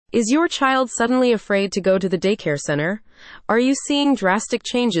Is your child suddenly afraid to go to the daycare center? Are you seeing drastic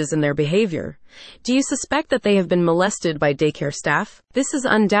changes in their behavior? Do you suspect that they have been molested by daycare staff? This is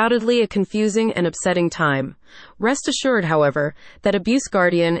undoubtedly a confusing and upsetting time. Rest assured, however, that Abuse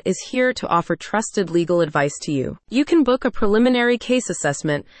Guardian is here to offer trusted legal advice to you. You can book a preliminary case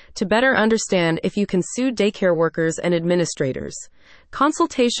assessment to better understand if you can sue daycare workers and administrators.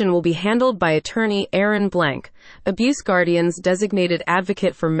 Consultation will be handled by attorney Aaron Blank, Abuse Guardian's designated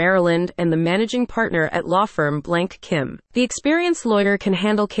advocate for Maryland and the managing partner at law firm Blank Kim. The experienced lawyer can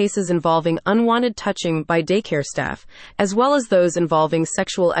handle cases involving unwanted touching by daycare staff, as well as those involving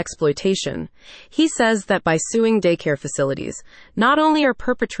sexual exploitation. He says that by suing daycare facilities, not only are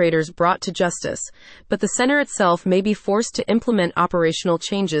perpetrators brought to justice, but the center itself may be forced to implement operational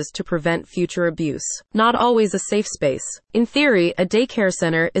changes to prevent future abuse. Not always a safe space. In theory, a daycare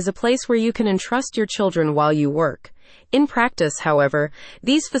center is a place where you can entrust your children while you work. In practice, however,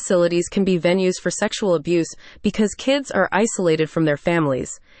 these facilities can be venues for sexual abuse because kids are isolated from their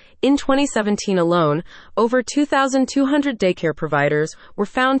families. In 2017 alone, over 2,200 daycare providers were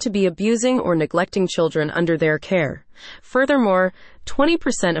found to be abusing or neglecting children under their care. Furthermore,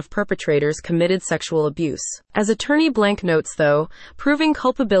 20% of perpetrators committed sexual abuse. As attorney Blank notes, though, proving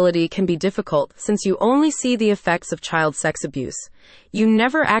culpability can be difficult since you only see the effects of child sex abuse. You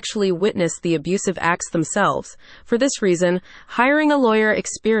never actually witness the abusive acts themselves. For this reason, hiring a lawyer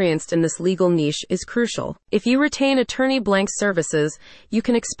experienced in this legal niche is crucial. If you retain attorney Blank's services, you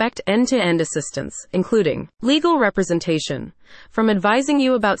can expect end-to-end assistance, including legal representation. From advising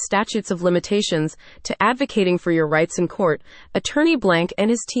you about statutes of limitations to advocating for your rights in court, attorney Blank and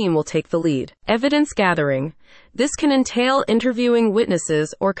his team will take the lead. Evidence gathering. This can entail interviewing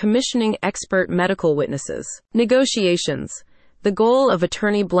witnesses or commissioning expert medical witnesses. Negotiations. The goal of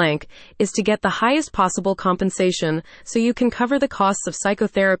attorney Blank is to get the highest possible compensation so you can cover the costs of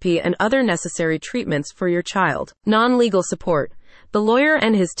psychotherapy and other necessary treatments for your child. Non-legal support. The lawyer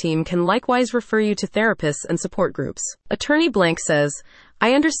and his team can likewise refer you to therapists and support groups. Attorney Blank says,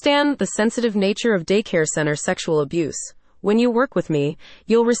 I understand the sensitive nature of daycare center sexual abuse. When you work with me,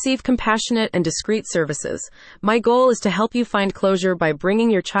 you'll receive compassionate and discreet services. My goal is to help you find closure by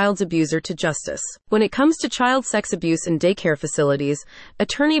bringing your child's abuser to justice. When it comes to child sex abuse in daycare facilities,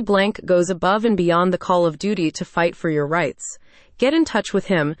 attorney Blank goes above and beyond the call of duty to fight for your rights. Get in touch with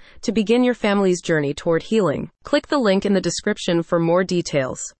him to begin your family's journey toward healing. Click the link in the description for more details.